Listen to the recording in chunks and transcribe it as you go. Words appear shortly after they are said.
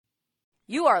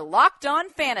You are Locked On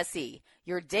Fantasy,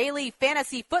 your daily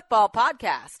fantasy football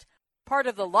podcast, part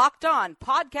of the Locked On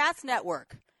Podcast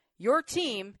Network, your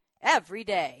team every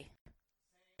day.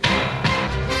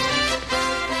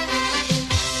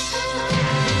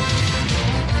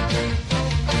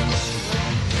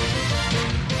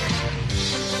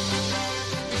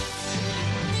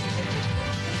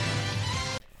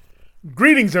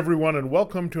 Greetings, everyone, and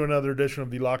welcome to another edition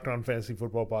of the Locked On Fantasy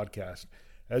Football Podcast.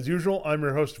 As usual, I'm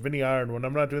your host, Vinny Iron. When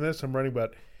I'm not doing this, I'm writing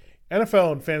about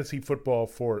NFL and fantasy football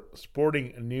for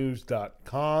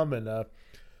sportingnews.com, and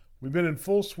we've been in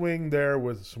full swing there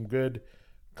with some good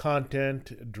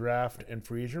content, draft, and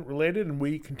free agent related, and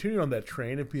we continue on that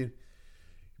train. If you've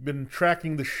been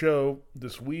tracking the show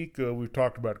this week, we've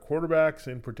talked about quarterbacks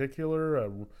in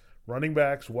particular, running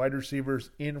backs, wide receivers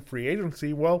in free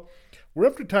agency. Well, we're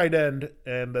up to tight end,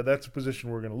 and that's a position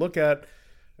we're going to look at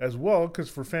as well, because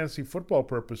for fantasy football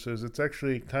purposes, it's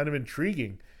actually kind of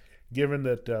intriguing, given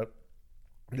that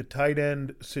the tight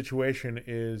end situation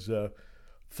is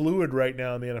fluid right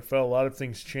now in the NFL. A lot of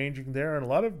things changing there, and a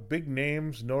lot of big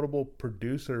names, notable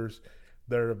producers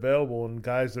that are available, and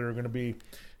guys that are going to be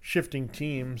shifting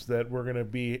teams that we're going to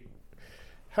be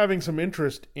having some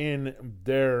interest in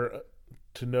there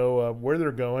to know where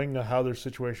they're going, how their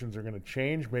situations are going to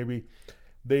change. Maybe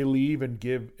they leave and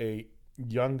give a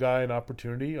young guy an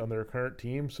opportunity on their current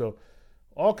team. So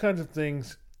all kinds of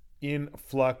things in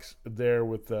flux there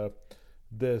with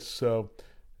this. So,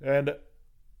 and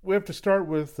we have to start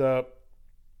with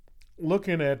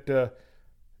looking at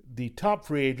the top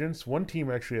free agents. One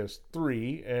team actually has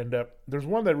three, and there's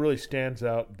one that really stands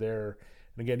out there.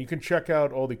 And again, you can check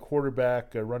out all the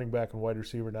quarterback, running back, and wide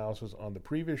receiver analysis on the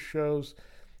previous shows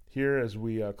here as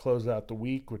we close out the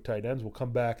week with tight ends. We'll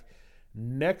come back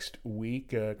next week,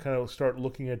 kind of start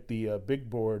looking at the big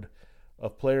board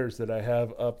of players that I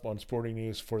have up on Sporting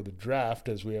News for the draft,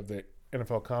 as we have the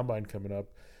NFL Combine coming up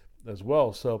as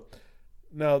well. So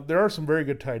now there are some very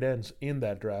good tight ends in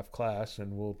that draft class,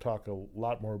 and we'll talk a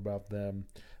lot more about them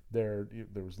there.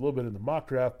 There was a little bit in the mock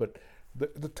draft, but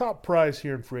the top prize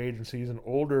here in free agency is an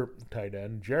older tight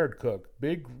end, Jared Cook.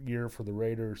 Big year for the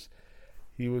Raiders.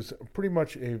 He was pretty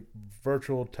much a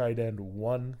virtual tight end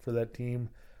one for that team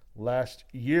last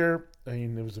year. I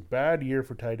mean, it was a bad year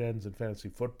for tight ends in fantasy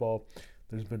football.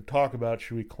 There's been talk about,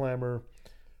 should we clamor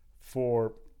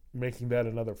for making that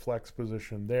another flex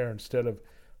position there instead of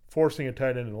forcing a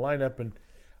tight end in the lineup? And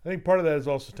I think part of that is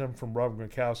also stemmed from Robert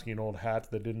Gronkowski, an old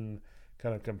hat that didn't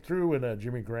kind of come through, and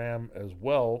Jimmy Graham as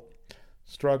well,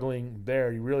 struggling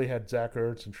there. You really had Zach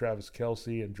Ertz and Travis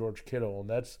Kelce and George Kittle, and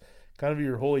that's kind of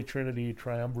your holy trinity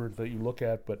triumvirate that you look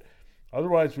at. But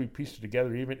otherwise, we pieced it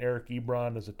together. Even Eric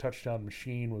Ebron as a touchdown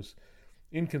machine was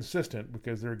inconsistent,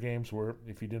 because there are games where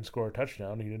if he didn't score a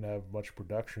touchdown, he didn't have much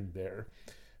production there.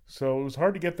 So it was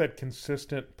hard to get that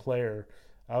consistent player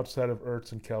outside of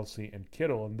Ertz and Kelce and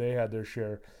Kittle, and they had their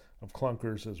share of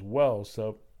clunkers as well.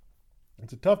 So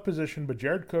it's a tough position, but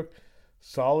Jared Cook,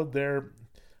 solid there.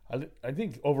 I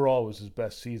think overall it was his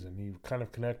best season. He kind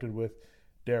of connected with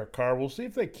Derek Carr. We'll see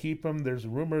if they keep him. There's a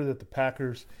rumor that the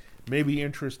Packers may be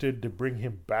interested to bring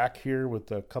him back here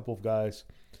with a couple of guys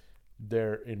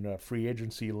there in free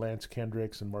agency, Lance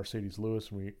Kendricks and Mercedes Lewis.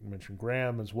 We mentioned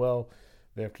Graham as well.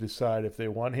 They have to decide if they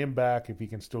want him back, if he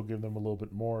can still give them a little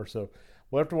bit more. So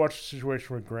we'll have to watch the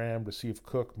situation with Graham to see if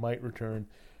Cook might return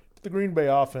to the Green Bay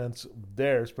offense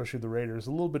there, especially the Raiders.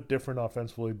 A little bit different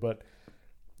offensively, but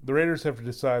the Raiders have to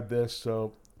decide this,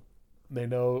 so they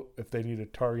know if they need to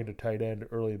target a tight end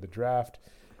early in the draft.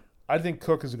 I think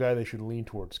Cook is a guy they should lean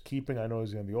towards keeping. I know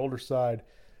he's on the older side,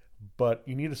 but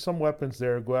you need some weapons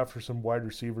there. Go after some wide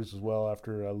receivers as well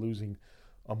after losing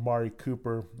Amari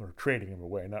Cooper, or trading him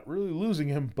away. Not really losing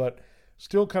him, but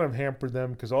still kind of hampered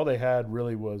them, because all they had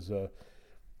really was a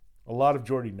lot of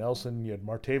Jordy Nelson. You had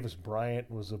Martavis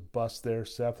Bryant was a bust there,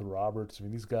 Seth Roberts. I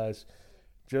mean, these guys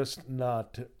just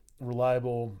not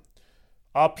reliable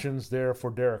options there for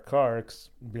Derek Carr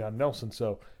beyond Nelson.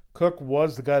 So Cook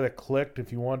was the guy that clicked.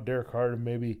 If you want Derek Carr to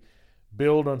maybe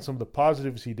build on some of the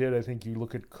positives he did, I think you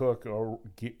look at Cook, or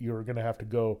you're going to have to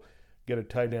go get a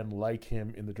tight end like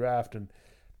him in the draft. And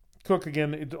Cook,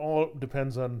 again, it all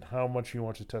depends on how much he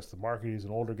wants to test the market. He's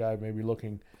an older guy, maybe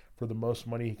looking for the most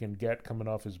money he can get coming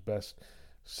off his best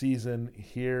season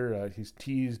here. He's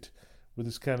teased with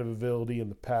this kind of ability in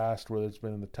the past, whether it's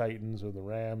been in the Titans or the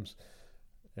Rams.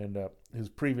 And his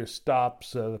previous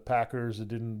stops, the Packers, it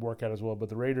didn't work out as well. But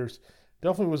the Raiders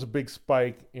definitely was a big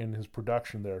spike in his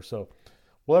production there. So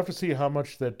we'll have to see how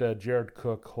much that Jared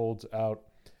Cook holds out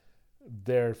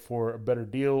there for a better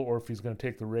deal, or if he's going to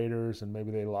take the Raiders and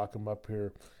maybe they lock him up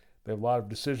here They have a lot of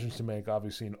decisions to make,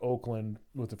 obviously, in Oakland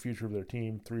with the future of their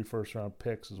team, 3 first-round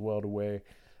picks as well to weigh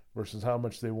versus how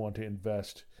much they want to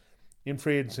invest in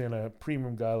free agency and a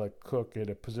premium guy like Cook at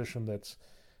a position that's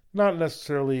not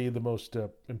necessarily the most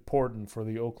important for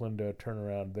the Oakland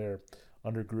turnaround there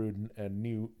under Gruden and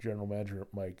new general manager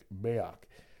Mike Mayock.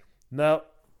 Now,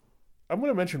 I'm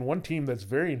going to mention one team that's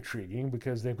very intriguing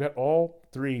because they've got all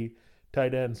 3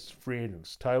 tight ends free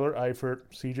agents: Tyler Eifert,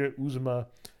 CJ Uzomah,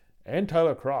 and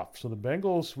Tyler Kroft. So the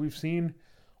Bengals, we've seen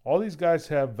all these guys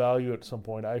have value at some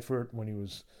point. Eifert, when he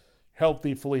was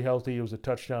healthy, fully healthy, he was a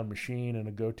touchdown machine and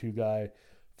a go-to guy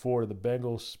for the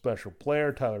Bengals. Special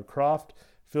player Tyler Kroft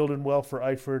filled in well for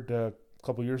Eifert a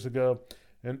couple years ago,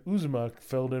 and Uzomah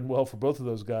filled in well for both of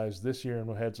those guys this year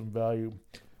and had some value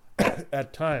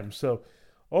at times. So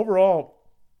overall,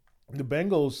 the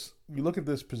Bengals, you look at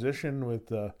this position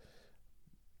with you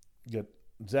get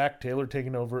Zach Taylor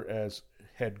taking over as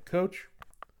head coach,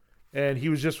 and he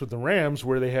was just with the Rams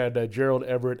where they had Gerald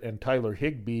Everett and Tyler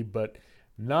Higbee, but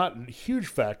not huge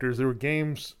factors. There were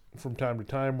games from time to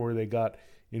time where they got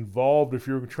involved. If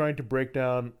you're trying to break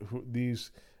down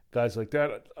these guys like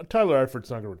that, Tyler Eifert's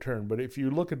not going to return, but if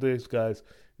you look at these guys,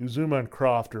 Uzomah and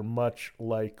Kroft are much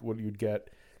like what you'd get,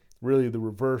 really the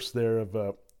reverse there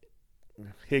of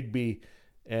Higbee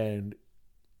and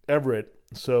Everett.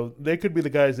 So they could be the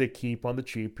guys they keep on the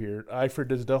cheap here.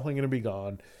 Eifert is definitely going to be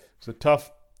gone. It's a tough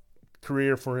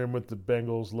career for him with the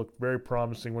Bengals. Looked very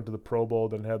promising. Went to the Pro Bowl,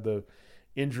 then had the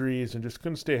injuries and just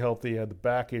couldn't stay healthy. Had the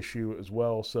back issue as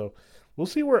well. So we'll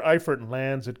see where Eifert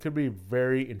lands. It could be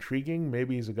very intriguing.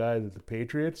 Maybe he's a guy that the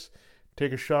Patriots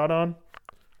take a shot on.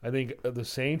 I think the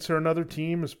Saints are another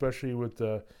team, especially with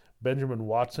Benjamin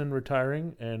Watson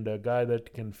retiring and a guy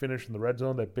that can finish in the red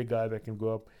zone, that big guy that can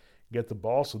go up and get the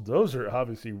ball. So those are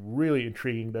obviously really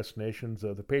intriguing destinations.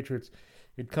 The Patriots,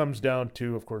 it comes down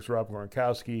to, of course, Rob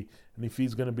Gronkowski, and if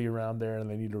he's going to be around there and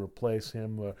they need to replace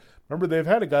him. Remember, they've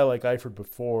had a guy like Eifert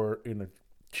before in a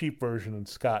cheap version in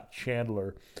Scott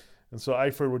Chandler. And so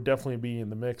Eifert would definitely be in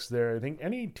the mix there. I think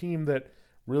any team that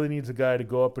really needs a guy to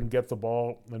go up and get the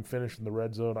ball and finish in the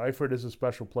red zone, Eifert is a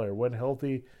special player. When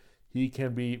healthy, he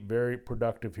can be very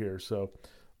productive here. So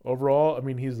overall, I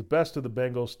mean, he's the best of the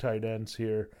Bengals tight ends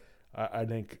here. I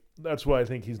think that's why I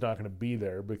think he's not going to be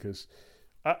there, because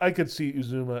I could see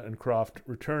Uzomah and Kroft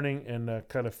returning and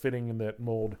kind of fitting in that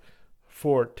mold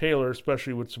for Taylor,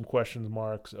 especially with some question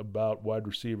marks about wide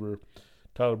receiver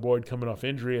Tyler Boyd coming off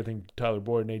injury. I think Tyler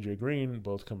Boyd and A.J. Green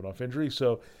both coming off injury.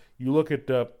 So you look at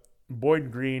Boyd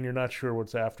and Green, you're not sure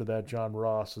what's after that. John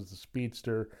Ross is the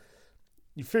speedster.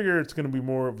 You figure it's going to be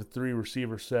more of a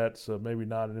 3-receiver set, so maybe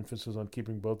not an emphasis on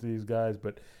keeping both of these guys.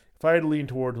 But if I had to lean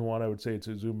towards one, I would say it's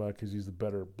Uzomah because he's the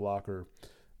better blocker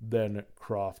than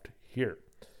Kroft here.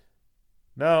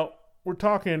 Now, we're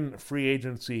talking free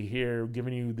agency here,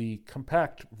 giving you the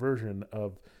compact version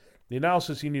of the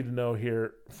analysis you need to know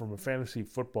here from a fantasy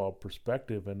football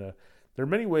perspective. And there are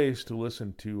many ways to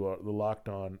listen to the Locked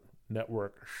On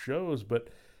Network shows, but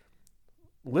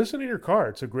listen in your car.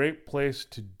 It's a great place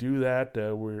to do that.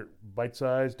 We're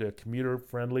bite-sized,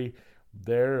 commuter-friendly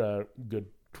there, good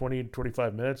 20 to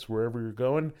 25 minutes wherever you're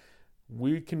going.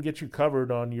 We can get you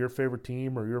covered on your favorite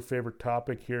team or your favorite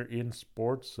topic here in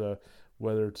sports,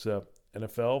 whether it's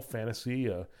NFL, fantasy,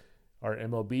 our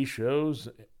MLB shows,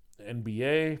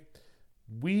 NBA.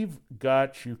 We've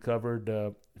got you covered.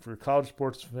 If you're a college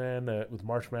sports fan, with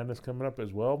March Madness coming up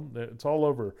as well, it's all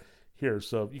over here.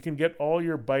 So you can get all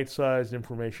your bite-sized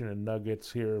information and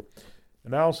nuggets here,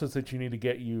 analysis that you need to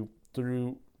get you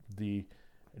through the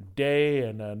day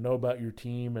and know about your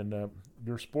team and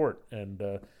your sport. And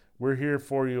we're here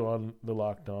for you on the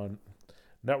Locked On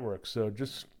Network. So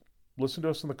just listen to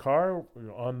us in the car,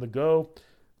 on the go.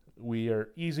 We are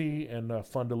easy and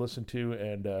fun to listen to,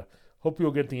 and hope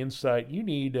you'll get the insight you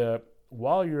need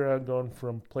while you're going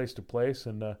from place to place,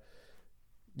 and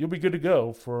you'll be good to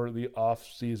go for the off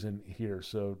season here.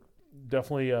 So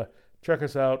definitely check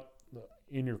us out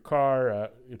in your car.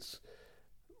 It's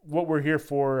what we're here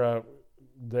for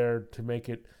there, to make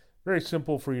it very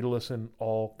simple for you to listen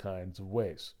all kinds of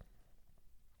ways.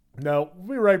 Now,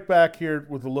 we'll be right back here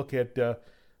with a look at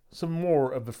some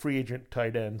more of the free agent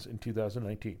tight ends in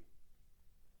 2019.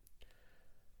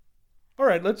 All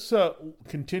right, let's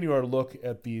continue our look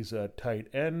at these tight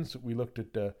ends. We looked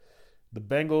at the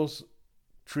Bengals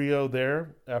trio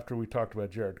there after we talked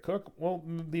about Jared Cook. Well,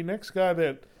 the next guy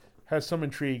that has some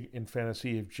intrigue in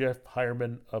fantasy is Jeff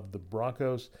Heuerman of the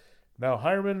Broncos. Now,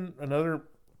 Heuerman, another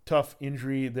tough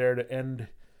injury there to end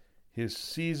his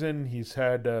season. He's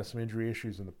had some injury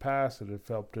issues in the past that have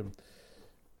helped him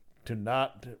to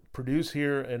not produce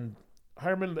here. And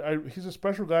Hireman, he's a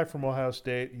special guy from Ohio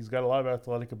State. He's got a lot of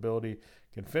athletic ability,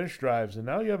 can finish drives, and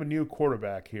now you have a new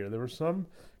quarterback here. There was some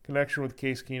connection with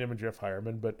Case Keenum and Jeff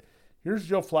Hireman, but here's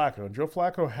Joe Flacco. And Joe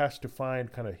Flacco has to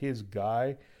find kind of his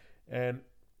guy, and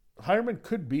Hireman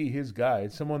could be his guy.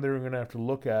 It's someone they're going to have to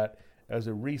look at as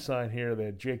a re-sign here. They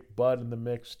had Jake Butt in the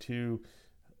mix too.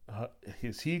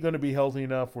 Is he going to be healthy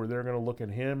enough where they're going to look at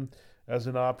him as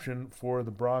an option for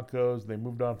the Broncos? They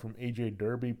moved on from A.J.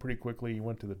 Derby pretty quickly. He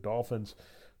went to the Dolphins.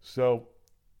 So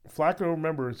Flacco,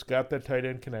 remember, it's got that tight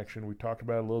end connection. We talked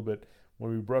about it a little bit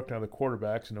when we broke down the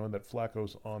quarterbacks, knowing that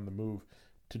Flacco's on the move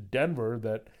to Denver,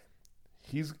 that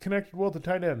he's connected well to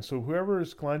tight end. So whoever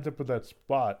lines up at that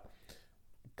spot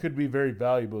could be very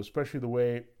valuable, especially the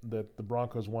way that the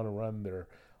Broncos want to run their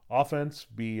offense,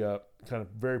 be kind of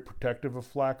very protective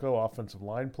of Flacco. Offensive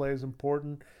line play is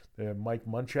important. They have Mike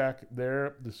Munchak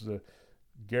there. This is a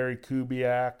Gary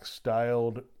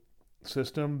Kubiak-styled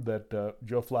system that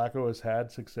Joe Flacco has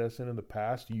had success in the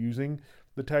past using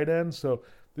the tight end. So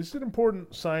this is an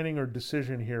important signing or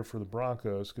decision here for the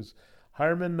Broncos because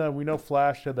Hireman, we know,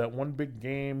 flashed, had that one big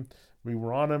game. We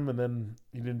were on him, and then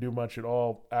he didn't do much at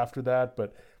all after that.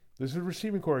 But this is a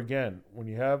receiving core again. When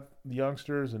you have the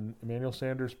youngsters and Emmanuel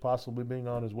Sanders possibly being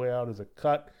on his way out as a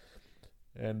cut,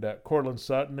 and Cortland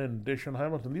Sutton and Deshaun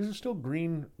Hamilton, these are still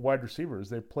green wide receivers.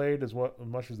 They played as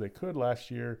much as they could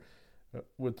last year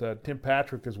with Tim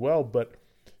Patrick as well,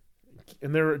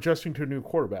 and they're adjusting to a new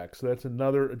quarterback. So that's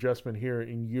another adjustment here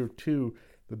in year two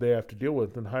that they have to deal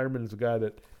with. And Hireman is a guy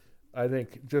that I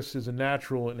think just is a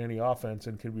natural in any offense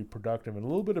and can be productive. And a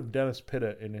little bit of Dennis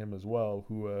Pitta in him as well,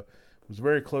 who was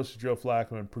very close to Joe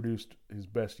Flacco and produced his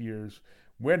best years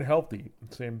when healthy.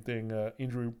 Same thing,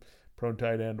 injury-prone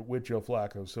tight end with Joe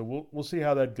Flacco. So we'll see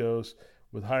how that goes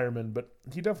with Hireman, but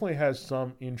he definitely has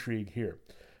some intrigue here.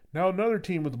 Now another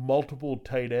team with multiple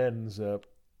tight ends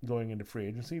going into free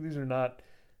agency. These are not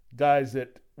guys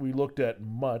that we looked at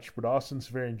much, but Austin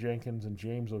Seferian-Jenkins and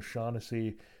James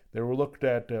O'Shaughnessy, they were looked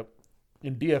at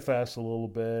in DFS a little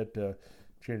bit.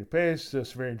 Change of pace.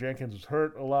 Seferian-Jenkins was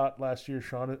hurt a lot last year.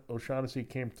 O'Shaughnessy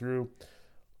came through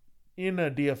in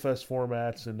DFS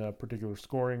formats and particular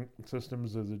scoring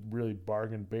systems as a really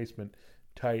bargain basement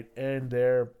tight end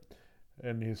there.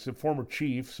 And he's a former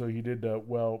Chief, so he did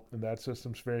well in that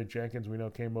system. Seferian-Jenkins, we know,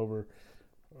 came over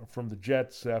from the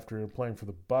Jets after playing for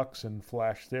the Bucks and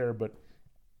flashed there. But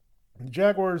the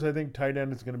Jaguars, I think tight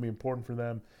end is going to be important for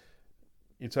them.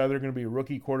 It's either going to be a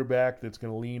rookie quarterback that's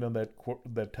going to lean on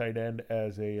that tight end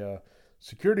as a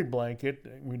security blanket.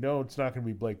 We know it's not going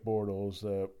to be Blake Bortles.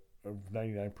 I'm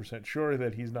 99% sure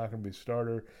that he's not going to be a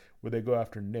starter. Would they go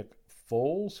after Nick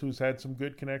Foles, who's had some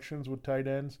good connections with tight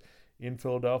ends in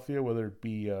Philadelphia, whether it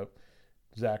be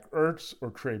Zach Ertz or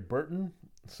Trey Burton?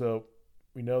 So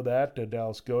we know that.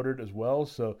 Dallas Goedert as well.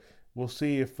 So we'll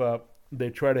see if they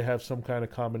try to have some kind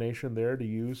of combination there to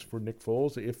use for Nick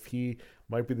Foles if he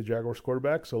might be the Jaguars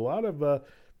quarterback. So a lot of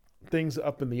things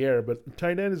up in the air, but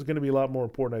tight end is going to be a lot more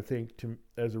important, I think,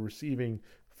 as a receiving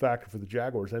factor for the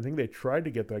Jaguars. I think they tried to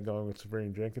get that going with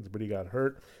Seferian-Jenkins, but he got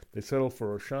hurt. They settled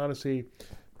for O'Shaughnessy,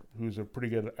 who's a pretty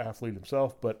good athlete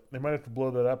himself, but they might have to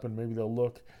blow that up, and maybe they'll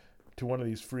look to one of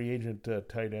these free agent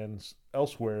tight ends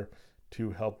elsewhere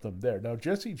to help them there. Now,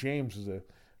 Jesse James is a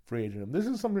free agent. And this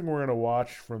is something we're going to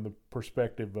watch from the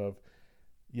perspective of,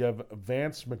 you have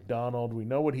Vance McDonald. We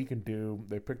know what he can do.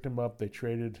 They picked him up. They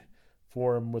traded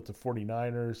for him with the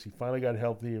 49ers. He finally got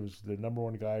healthy. He was the number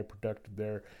one guy productive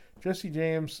there. Jesse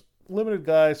James, limited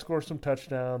guy, scores some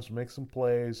touchdowns, makes some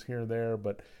plays here and there,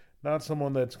 but not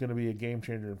someone that's going to be a game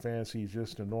changer in fantasy. He's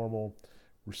just a normal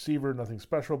receiver, nothing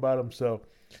special about him. So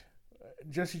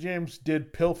Jesse James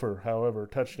did pilfer, however,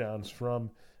 touchdowns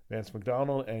from Vance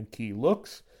McDonald and key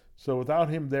looks. So without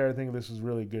him there, I think this is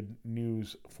really good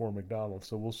news for McDonald.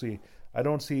 So we'll see. I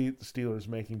don't see the Steelers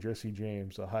making Jesse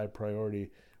James a high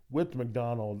priority with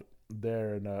McDonald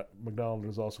there. And McDonald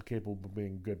is also capable of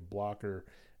being a good blocker.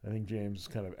 I think James is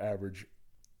kind of average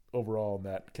overall in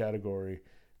that category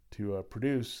to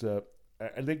produce.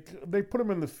 I think they put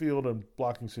him in the field in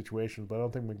blocking situations, but I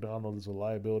don't think McDonald is a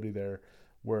liability there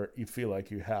where you feel like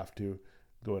you have to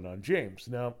go in on James.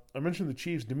 Now, I mentioned the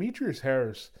Chiefs. Demetrius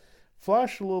Harris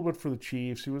flashed a little bit for the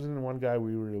Chiefs. He wasn't one guy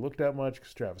we really looked at much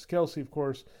because Travis Kelce, of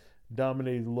course,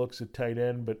 dominated looks at tight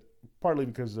end, but partly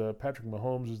because Patrick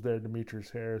Mahomes is there. Demetrius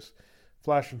Harris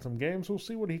flashed in some games. We'll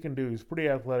see what he can do. He's a pretty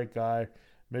athletic guy.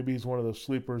 Maybe he's one of those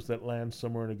sleepers that lands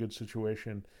somewhere in a good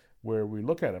situation where we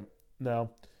look at him.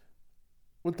 Now,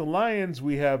 with the Lions,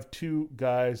 we have two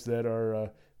guys that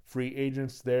are free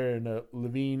agents there in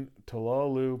Levine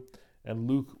Toilolo and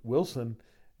Luke Wilson.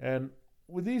 And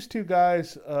with these two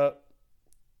guys,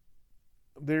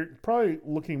 they're probably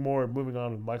looking more at moving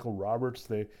on with Michael Roberts.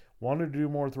 They wanted to do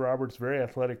more with Roberts, very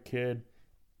athletic kid.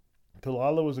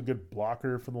 Talala was a good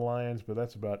blocker for the Lions, but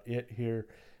that's about it here.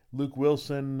 Luke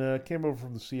Wilson came over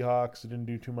from the Seahawks. Didn't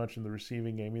do too much in the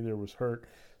receiving game either. Was hurt.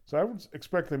 So I would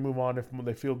expect they move on if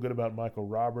they feel good about Michael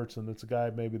Roberts, and it's a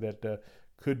guy maybe that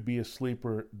could be a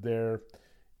sleeper there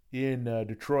in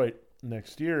Detroit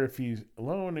next year. If he's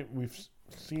alone, we've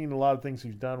seen a lot of things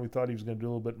he's done. We thought he was going to do a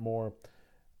little bit more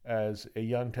as a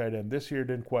young tight end this year.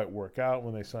 Didn't quite work out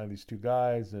when they signed these two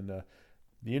guys, and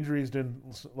the injuries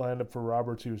didn't line up for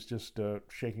Roberts. He was just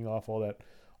shaking off all that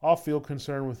off-field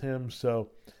concern with him.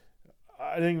 So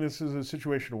I think this is a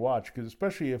situation to watch, because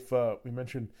especially if we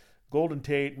mentioned Golden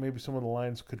Tate, maybe some of the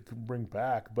Lions could bring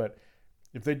back. But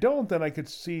if they don't, then I could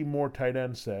see more tight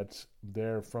end sets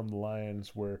there from the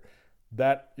Lions, where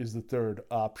that is the third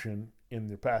option in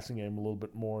the passing game a little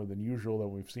bit more than usual that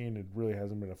we've seen. It really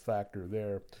hasn't been a factor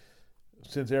there.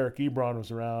 Since Eric Ebron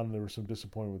was around, there was some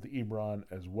disappointment with Ebron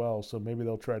as well. So maybe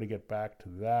they'll try to get back to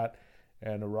that.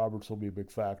 And Roberts will be a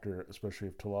big factor, especially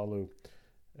if Talalu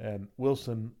and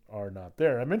Wilson are not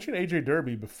there. I mentioned A.J.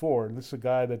 Derby before, and this is a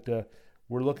guy that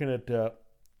we're looking at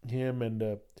him and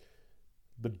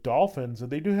the Dolphins,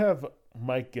 and they do have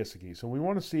Mike Gesicki. So we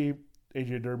want to see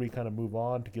A.J. Derby kind of move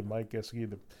on to give Mike Gesicki,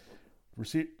 the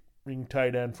receiving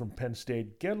tight end from Penn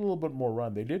State, get a little bit more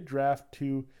run. They did draft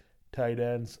two tight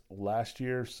ends last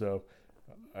year, so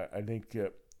I think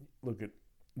look at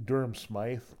Durham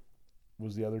Smythe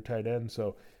was the other tight end.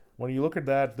 So when you look at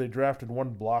that, they drafted one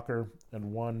blocker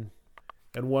and one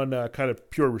kind of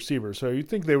pure receiver. So you'd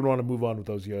think they would want to move on with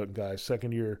those young guys,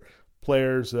 second-year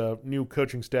players, new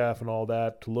coaching staff and all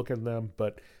that to look at them.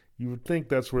 But you would think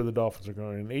that's where the Dolphins are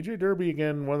going. And A.J. Derby,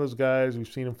 again, one of those guys, we've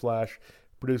seen him flash,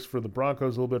 produced for the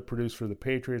Broncos a little bit, produced for the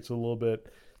Patriots a little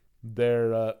bit.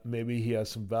 There, maybe he has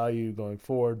some value going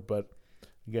forward. But,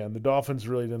 again, the Dolphins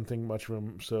really didn't think much of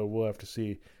him, so we'll have to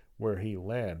see where he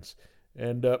lands.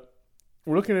 And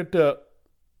we're looking at the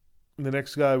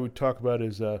next guy we talk about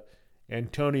is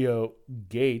Antonio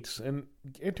Gates. And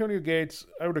Antonio Gates,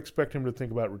 I would expect him to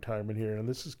think about retirement here, and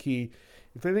this is key.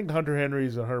 If they think Hunter Henry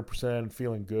is 100%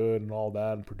 feeling good and all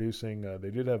that and producing,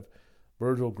 they did have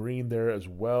Virgil Green there as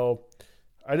well.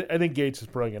 I think Gates is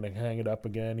probably going to hang it up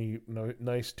again.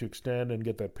 Nice to extend and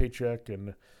get that paycheck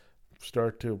and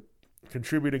start to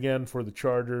contribute again for the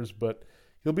Chargers, but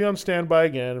he'll be on standby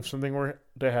again if something were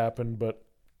to happen. But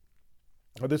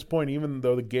at this point, even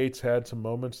though the Gates had some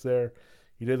moments there,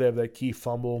 he did have that key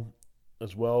fumble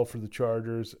as well for the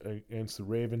Chargers against the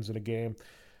Ravens in a game.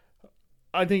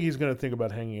 I think he's going to think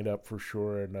about hanging it up for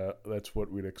sure, and that's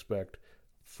what we'd expect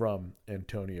from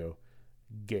Antonio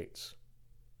Gates.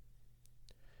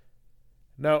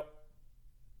 Now,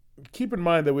 keep in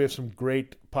mind that we have some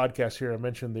great podcasts here. I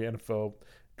mentioned the NFL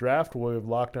Draft. We have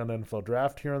Locked On NFL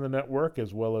Draft here on the network,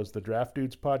 as well as the Draft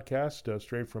Dudes podcast,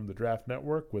 straight from the Draft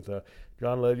Network with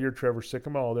John Ledger, Trevor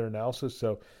Sikkema, all their analysis.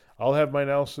 So I'll have my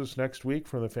analysis next week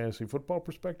from the fantasy football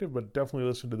perspective, but definitely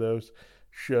listen to those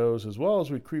shows as well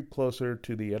as we creep closer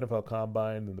to the NFL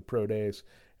Combine and the Pro Days.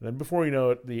 And then before you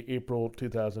know it, the April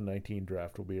 2019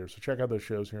 draft will be here. So check out those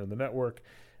shows here on the network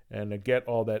and get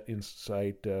all that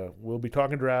insight. We'll be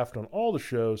talking draft on all the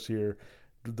shows here,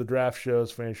 the draft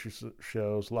shows, fantasy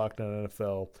shows, Locked On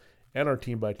NFL, and our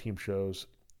team-by-team shows.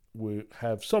 We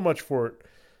have so much for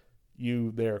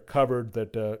you there covered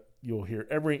that you'll hear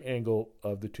every angle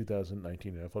of the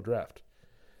 2019 NFL Draft.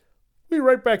 We'll be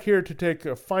right back here to take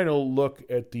a final look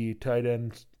at the tight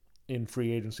ends in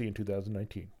free agency in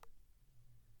 2019.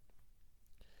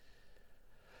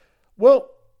 Well,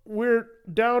 we're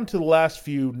down to the last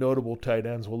few notable tight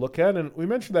ends we'll look at, and we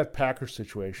mentioned that Packers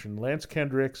situation. Lance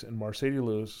Kendricks and Marcedes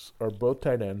Lewis are both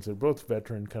tight ends. They're both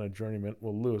veteran kind of journeyman.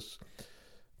 Well, Lewis,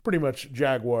 pretty much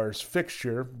Jaguars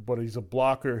fixture, but he's a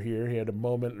blocker here. He had a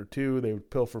moment or two. They would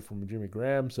pilfer from Jimmy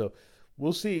Graham, so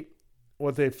we'll see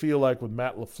what they feel like with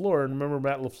Matt LaFleur. And remember,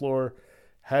 Matt LaFleur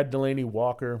had Delaney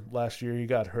Walker last year. He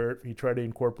got hurt. He tried to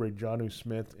incorporate Jonnu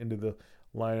Smith into the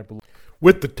lineup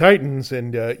with the Titans,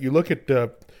 and you look at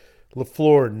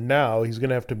LaFleur now, he's going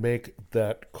to have to make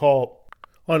that call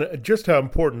on just how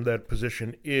important that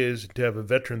position is to have a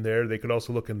veteran there. They could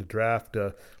also look in the draft.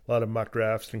 A lot of mock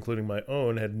drafts, including my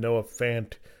own, had Noah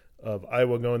Fant of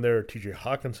Iowa going there, or T.J.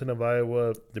 Hawkinson of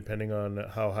Iowa, depending on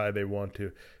how high they want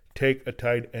to take a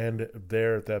tight end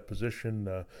there at that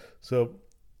position. So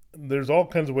there's all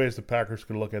kinds of ways the Packers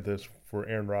could look at this for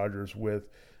Aaron Rodgers with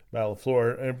Matt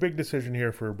LaFleur. And a big decision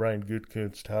here for Brian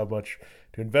Gutekunst, how much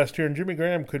to invest here. And Jimmy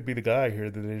Graham could be the guy here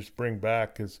that they just bring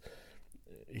back, because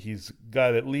he's a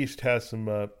guy that at least has some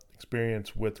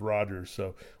experience with Rodgers.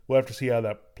 So we'll have to see how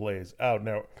that plays out.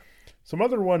 Now, Some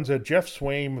other ones, Jeff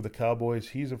Swaim of the Cowboys,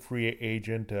 he's a free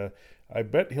agent. I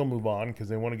bet he'll move on because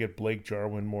they want to get Blake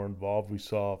Jarwin more involved. We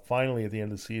saw finally at the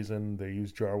end of the season they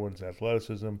used Jarwin's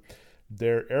athleticism.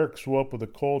 Eric Swope with the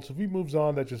Colts. If he moves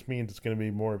on, that just means it's going to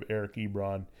be more of Eric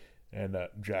Ebron and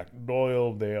Jack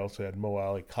Doyle. They also had Mo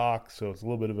Alley Cox, so it's a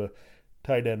little bit of a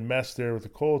tight end mess there with the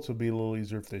Colts. It'll be a little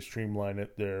easier if they streamline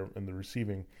it there in the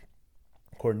receiving.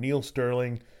 Neil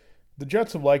Sterling. The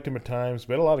Jets have liked him at times,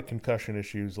 but had a lot of concussion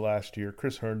issues last year.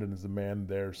 Chris Herndon is the man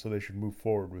there, so they should move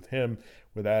forward with him,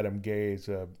 with Adam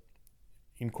Gase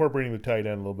incorporating the tight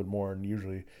end a little bit more and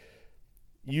usually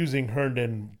using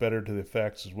Herndon better to the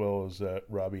effects, as well as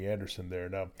Robbie Anderson there.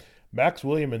 Now, Max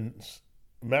Williams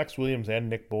and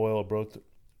Nick Boyle are both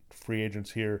free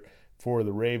agents here for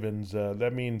the Ravens.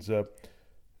 That means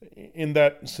in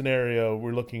that scenario,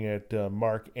 we're looking at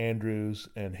Mark Andrews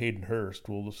and Hayden Hurst.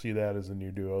 We'll see that as a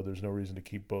new duo. There's no reason to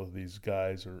keep both of these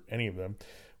guys or any of them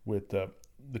with the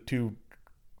two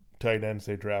tight ends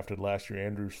they drafted last year.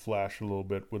 Andrews flashed a little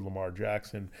bit with Lamar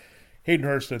Jackson. Hayden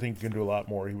Hurst, I think, can do a lot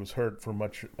more. He was hurt for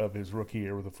much of his rookie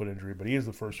year with a foot injury, but he is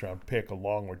the first-round pick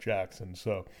along with Jackson.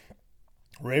 So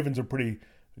Ravens are pretty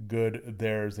good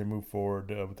there as they move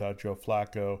forward without Joe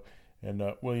Flacco. And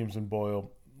Williams and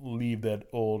Boyle leave that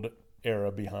old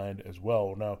era behind as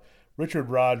well. Now, Richard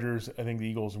Rodgers, I think the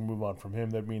Eagles will move on from him.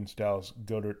 That means Dallas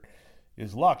Goedert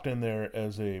is locked in there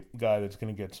as a guy that's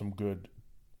going to get some good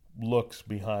looks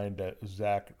behind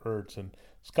Zach Ertz. And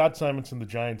Scott Simonson, the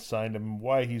Giants signed him.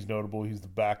 Why he's notable, he's the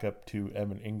backup to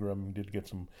Evan Ingram. He did get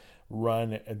some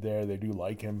run there. They do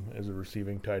like him as a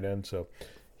receiving tight end. So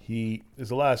he is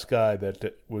the last guy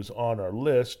that was on our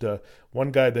list.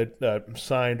 One guy that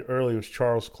signed early was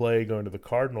Charles Clay going to the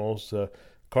Cardinals.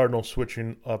 Cardinals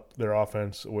switching up their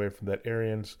offense away from that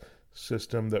Arians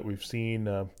system that we've seen.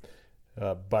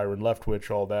 Byron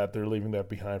Leftwich, all that. They're leaving that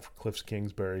behind for Cliff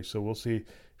Kingsbury. So we'll see.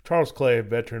 Charles Clay, a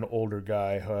veteran, older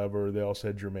guy. However, they also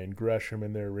had Jermaine Gresham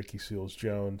in there, Ricky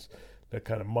Seals-Jones. That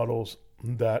kind of muddles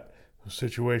that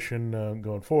situation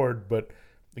going forward. But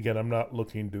again, I'm not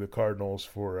looking to the Cardinals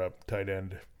for tight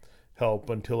end help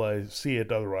until I see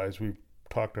it. Otherwise, we've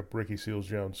talked up Ricky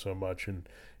Seals-Jones so much and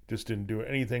just didn't do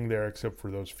anything there except for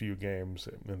those few games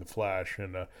in the flash.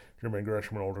 And Jermaine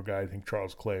Gresham, an older guy. I think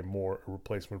Charles Clay, more a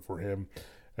replacement for him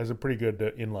as a pretty good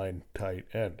inline tight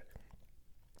end.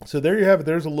 So there you have it.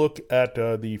 There's a look at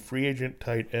the free agent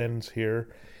tight ends here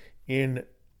in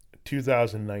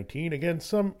 2019. Again,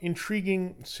 some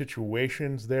intriguing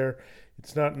situations there.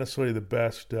 It's not necessarily the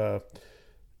best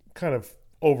kind of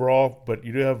overall, but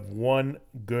you do have one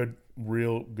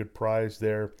real good prize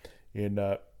there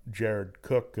in Jared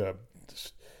Cook.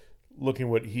 Just looking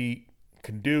what he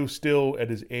can do still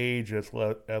at his age,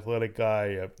 athletic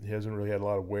guy. He hasn't really had a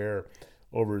lot of wear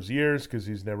over his years because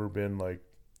he's never been like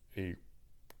a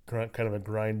kind of a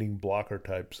grinding blocker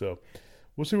type. So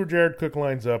we'll see where Jared Cook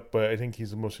lines up. I think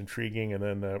he's the most intriguing. And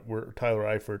then where Tyler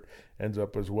Eifert ends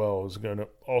up as well is going to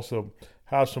also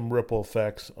have some ripple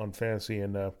effects on fantasy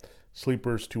and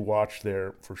sleepers to watch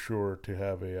there for sure to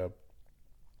have a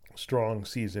strong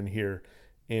season here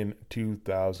in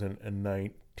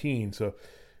 2019. So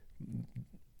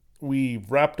we've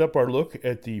wrapped up our look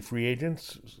at the free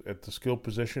agents, at the skill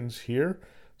positions here.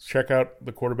 Check out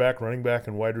the quarterback, running back,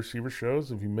 and wide receiver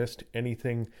shows if you missed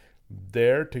anything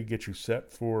there to get you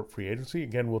set for free agency.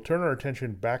 Again, we'll turn our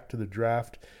attention back to the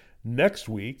draft next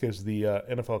week as the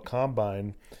NFL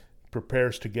Combine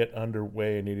prepares to get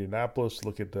underway in Indianapolis.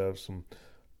 Look at some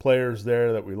players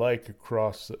there that we like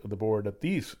across the board at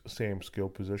these same skill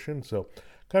positions. So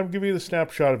kind of give you the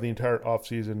snapshot of the entire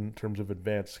offseason in terms of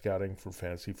advanced scouting for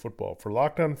fantasy football. For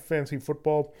Locked On Fantasy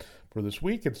Football for this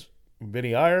week, it's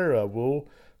Vinny Iyer. We'll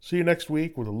see you next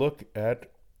week with a look at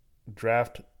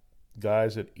draft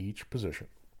guys at each position.